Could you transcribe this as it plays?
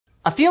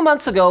A few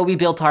months ago, we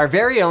built our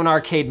very own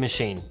arcade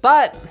machine,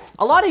 but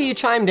a lot of you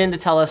chimed in to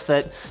tell us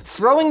that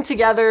throwing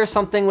together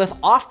something with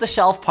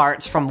off-the-shelf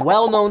parts from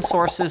well-known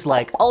sources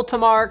like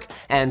Ultimark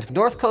and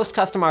North Coast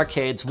Custom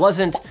Arcades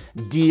wasn't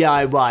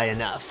DIY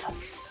enough.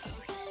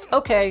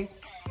 Okay,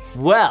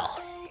 well,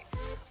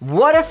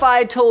 what if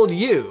I told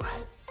you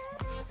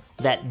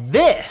that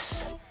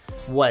this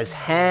was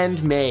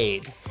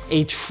handmade,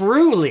 a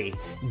truly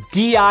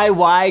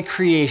DIY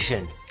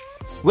creation?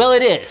 Well,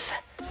 it is.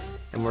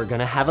 And we're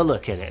gonna have a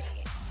look at it.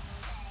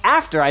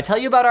 After I tell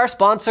you about our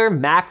sponsor,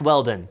 Mack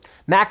Weldon.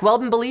 Mack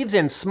Weldon believes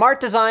in smart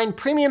design,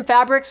 premium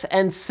fabrics,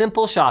 and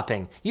simple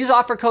shopping. Use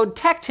offer code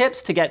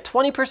TECHTIPS to get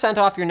 20%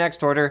 off your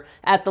next order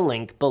at the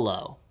link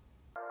below.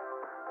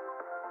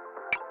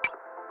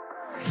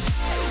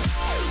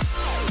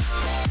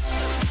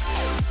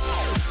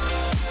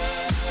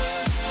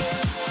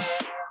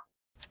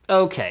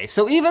 Okay,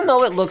 so even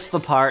though it looks the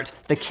part,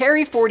 the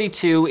Carry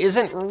 42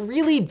 isn't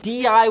really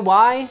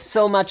DIY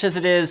so much as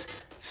it is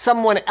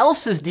someone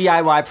else's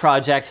DIY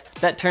project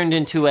that turned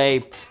into a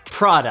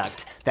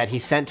product that he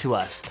sent to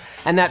us.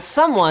 And that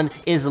someone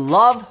is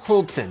Love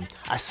Hulten,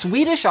 a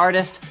Swedish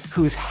artist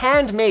who's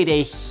handmade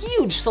a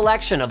huge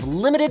selection of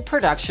limited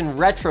production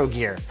retro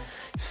gear.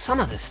 Some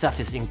of this stuff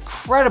is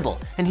incredible,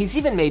 and he's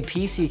even made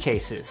PC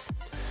cases.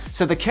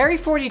 So the Carry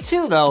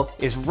 42, though,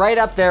 is right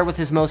up there with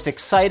his most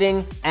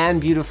exciting and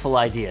beautiful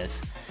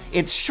ideas.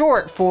 It's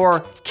short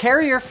for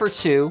Carrier for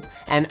Two,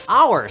 and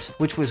ours,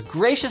 which was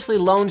graciously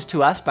loaned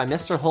to us by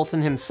Mr.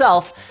 Hulten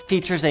himself,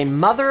 features a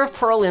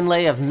mother-of-pearl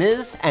inlay of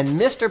Ms. and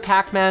Mr.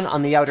 Pac-Man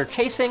on the outer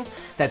casing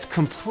that's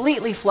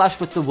completely flush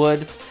with the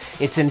wood.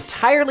 It's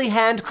entirely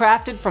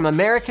handcrafted from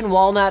American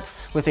walnut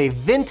with a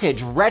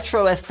vintage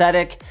retro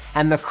aesthetic,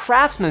 and the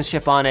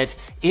craftsmanship on it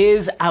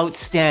is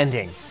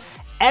outstanding.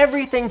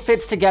 Everything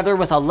fits together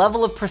with a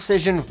level of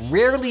precision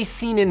rarely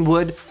seen in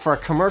wood for a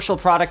commercial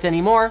product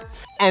anymore,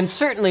 and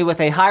certainly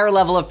with a higher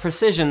level of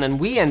precision than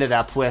we ended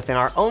up with in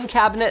our own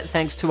cabinet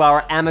thanks to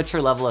our amateur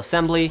level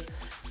assembly,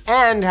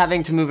 and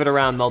having to move it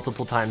around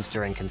multiple times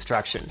during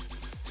construction.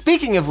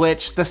 Speaking of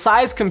which, the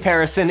size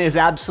comparison is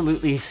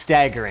absolutely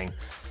staggering.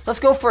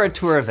 Let's go for a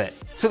tour of it.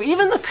 So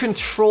even the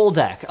control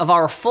deck of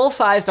our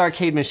full-sized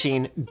arcade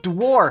machine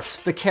dwarfs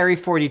the Carry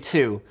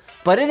 42,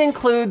 but it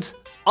includes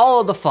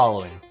all of the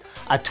following.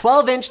 A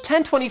 12-inch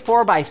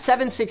 1024 by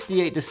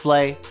 768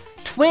 display,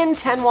 twin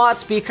 10-watt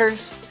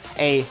speakers,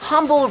 a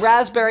humble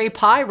Raspberry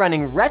Pi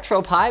running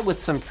RetroPie with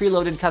some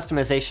preloaded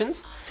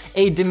customizations,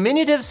 a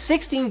diminutive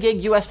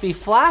 16-gig USB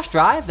flash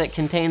drive that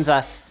contains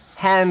a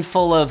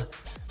handful of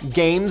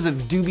games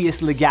of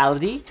dubious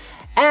legality,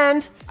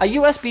 and a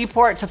USB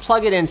port to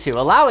plug it into,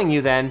 allowing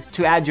you then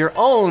to add your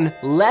own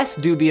less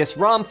dubious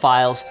ROM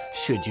files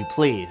should you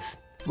please.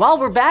 While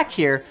we're back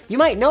here, you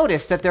might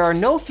notice that there are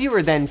no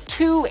fewer than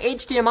 2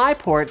 HDMI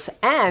ports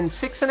and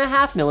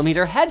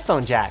 6.5mm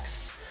headphone jacks.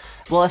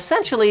 Well,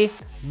 essentially,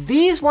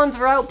 these ones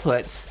are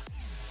outputs,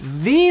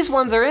 these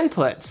ones are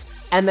inputs,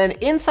 and then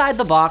inside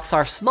the box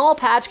are small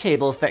patch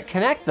cables that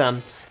connect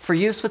them for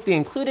use with the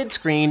included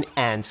screen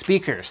and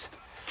speakers.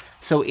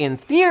 So in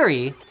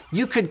theory,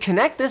 you could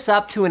connect this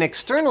up to an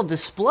external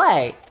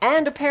display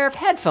and a pair of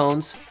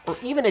headphones, or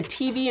even a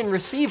TV and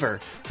receiver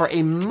for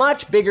a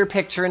much bigger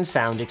picture and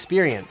sound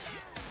experience.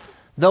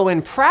 Though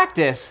in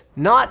practice,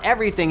 not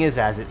everything is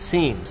as it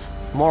seems.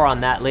 More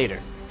on that later.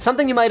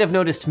 Something you might have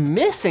noticed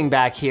missing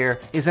back here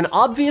is an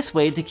obvious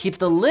way to keep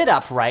the lid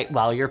upright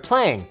while you're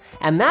playing,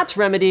 and that's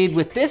remedied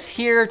with this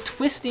here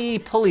twisty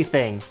pulley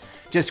thing.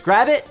 Just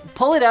grab it,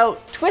 pull it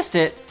out, twist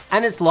it,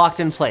 and it's locked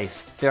in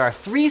place. There are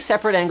 3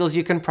 separate angles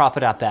you can prop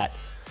it up at.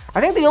 I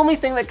think the only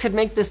thing that could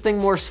make this thing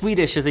more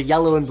Swedish is a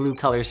yellow and blue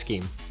color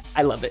scheme.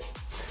 I love it.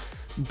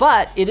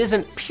 But it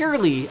isn't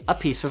purely a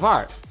piece of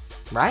art,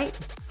 right?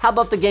 How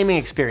about the gaming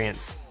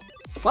experience?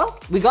 Well,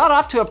 we got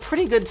off to a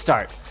pretty good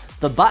start.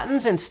 The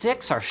buttons and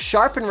sticks are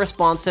sharp and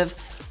responsive.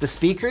 The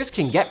speakers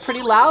can get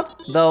pretty loud,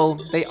 though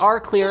they are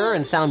clearer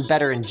and sound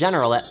better in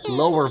general at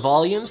lower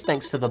volumes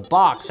thanks to the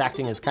box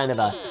acting as kind of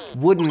a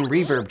wooden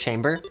reverb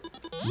chamber.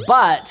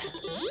 But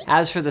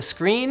as for the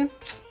screen,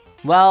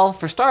 well,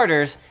 for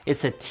starters,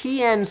 it's a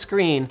TN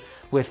screen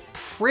with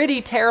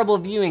pretty terrible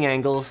viewing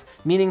angles,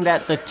 meaning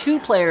that the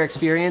 2-player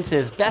experience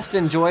is best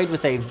enjoyed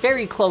with a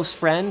very close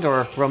friend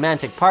or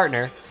romantic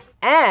partner.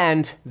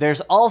 And there's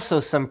also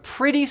some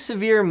pretty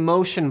severe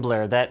motion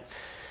blur that,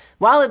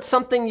 while it's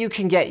something you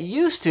can get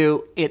used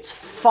to, it's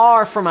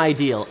far from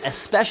ideal,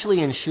 especially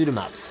in shoot 'em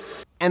ups.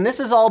 And this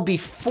is all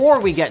before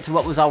we get to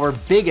what was our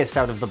biggest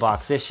out of the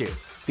box issue,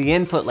 the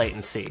input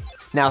latency.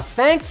 Now,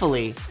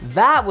 thankfully,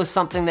 that was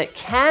something that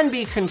can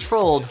be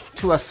controlled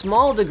to a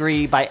small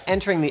degree by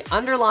entering the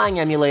underlying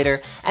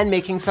emulator and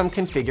making some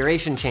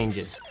configuration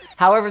changes.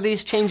 However,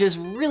 these changes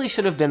really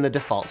should have been the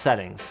default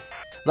settings.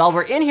 While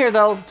we're in here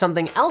though,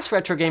 something else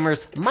retro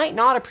gamers might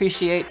not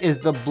appreciate is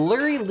the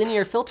blurry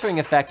linear filtering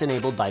effect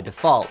enabled by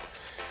default.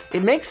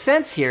 It makes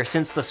sense here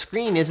since the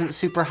screen isn't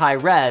super high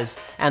res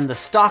and the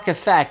stock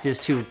effect is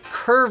to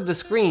curve the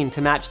screen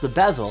to match the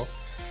bezel.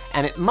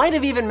 and it might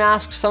have even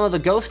masked some of the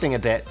ghosting a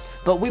bit,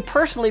 but we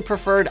personally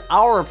preferred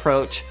our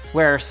approach,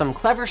 where some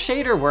clever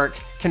shader work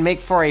can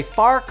make for a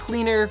far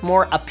cleaner,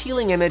 more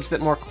appealing image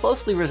that more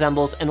closely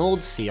resembles an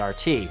old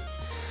CRT.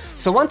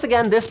 So once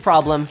again, this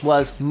problem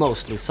was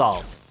mostly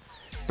solved.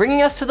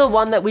 Bringing us to the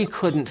one that we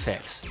couldn't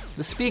fix,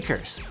 the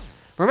speakers.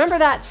 Remember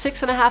that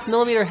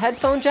 6.5mm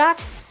headphone jack?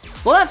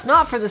 Well, that's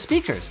not for the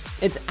speakers.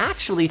 It's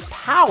actually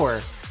power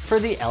for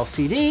the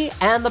LCD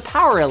and the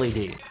power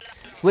LED,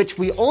 which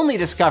we only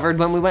discovered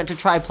when we went to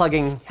try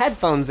plugging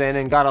headphones in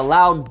and got a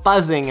loud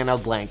buzzing and a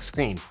blank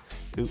screen.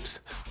 Oops.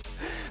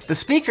 The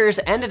speakers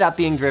ended up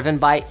being driven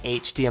by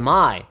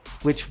HDMI,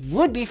 which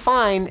would be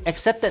fine,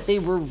 except that they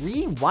were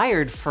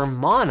rewired for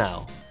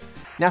mono.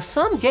 Now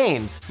some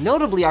games,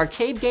 notably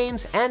arcade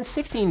games and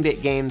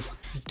 16-bit games,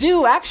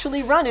 do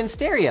actually run in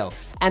stereo,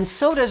 and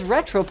so does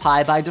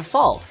RetroPie by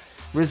default,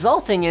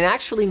 resulting in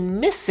actually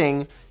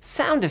missing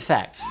sound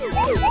effects.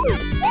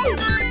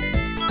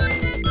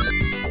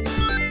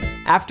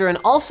 After an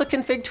also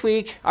config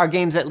tweak, our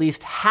games at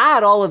least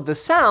had all of the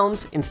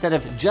sounds instead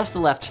of just the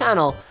left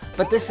channel,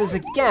 but this is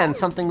again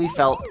something we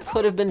felt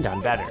could have been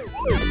done better.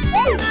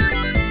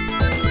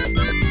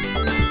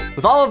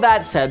 With all of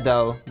that said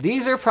though,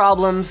 these are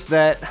problems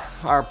that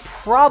are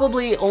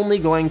probably only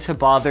going to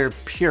bother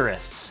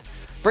purists,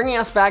 bringing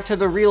us back to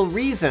the real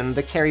reason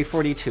the Carry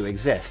 42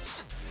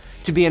 exists: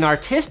 to be an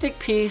artistic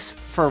piece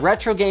for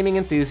retro gaming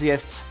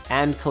enthusiasts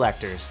and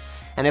collectors.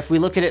 And if we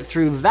look at it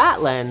through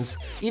that lens,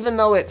 even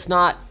though it's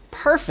not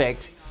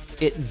perfect,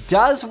 it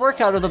does work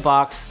out of the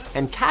box,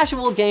 and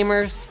casual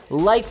gamers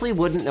likely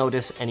wouldn't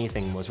notice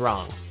anything was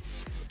wrong.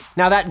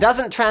 Now that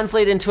doesn't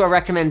translate into a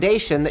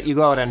recommendation that you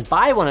go out and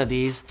buy one of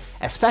these,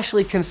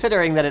 especially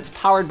considering that it's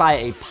powered by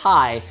a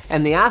Pi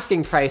and the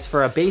asking price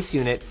for a base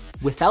unit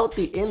without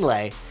the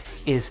inlay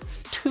is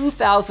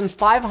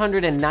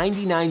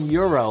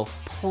 €2,599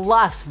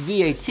 plus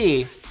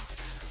VAT.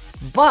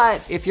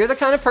 But if you're the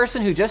kind of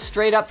person who just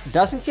straight up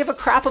doesn't give a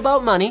crap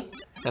about money,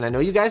 and I know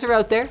you guys are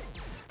out there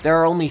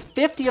are only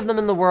 50 of them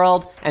in the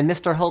world, and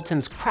Mr.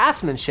 Hulten's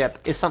craftsmanship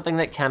is something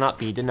that cannot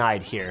be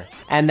denied here.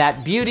 And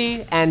that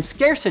beauty and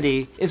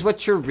scarcity is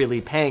what you're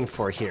really paying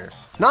for here,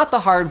 not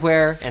the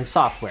hardware and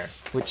software,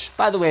 which,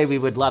 by the way, we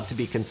would love to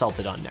be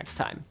consulted on next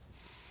time.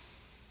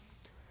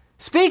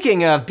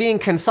 Speaking of being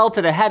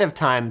consulted ahead of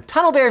time,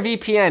 TunnelBear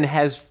VPN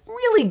has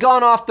really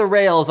gone off the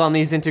rails on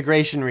these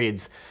integration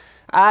reads.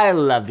 I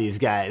love these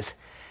guys.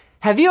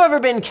 Have you ever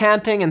been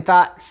camping and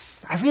thought,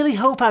 I really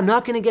hope I'm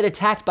not gonna get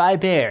attacked by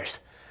bears?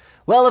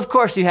 Well, of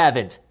course you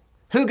haven't.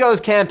 Who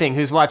goes camping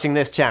who's watching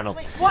this channel?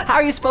 How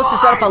are you supposed to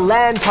set up a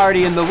LAN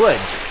party in the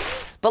woods?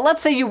 But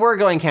let's say you were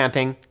going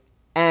camping,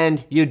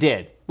 and you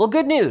did. Well,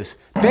 good news.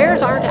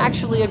 Bears aren't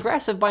actually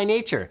aggressive by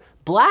nature.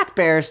 Black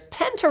bears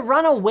tend to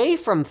run away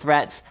from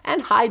threats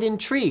and hide in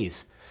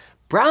trees.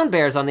 Brown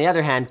bears, on the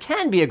other hand,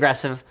 can be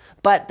aggressive,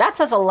 but that's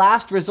as a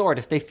last resort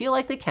if they feel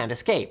like they can't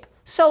escape.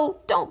 So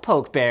don't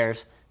poke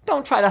bears.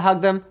 Don't try to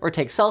hug them or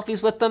take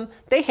selfies with them.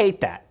 They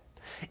hate that.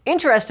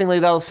 Interestingly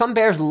though, some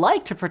bears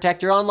like to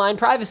protect your online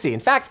privacy. In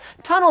fact,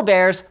 tunnel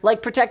bears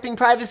like protecting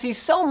privacy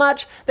so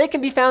much they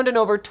can be found in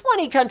over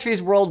 20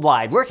 countries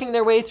worldwide, working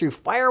their way through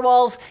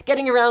firewalls,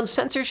 getting around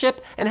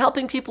censorship, and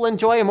helping people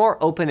enjoy a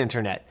more open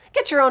internet.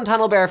 Get your own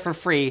tunnel bear for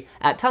free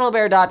at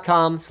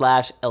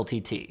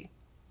tunnelbear.com/LTT.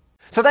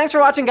 So thanks for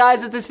watching,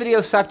 guys. If this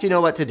video sucked, you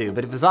know what to do.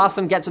 But if it was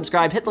awesome, get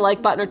subscribed, hit the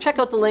like button, or check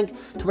out the link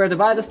to where to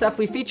buy the stuff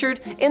we featured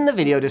in the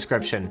video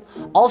description.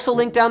 Also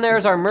linked down there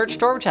is our merch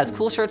store, which has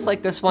cool shirts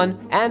like this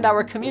one, and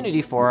our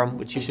community forum,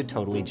 which you should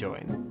totally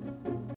join.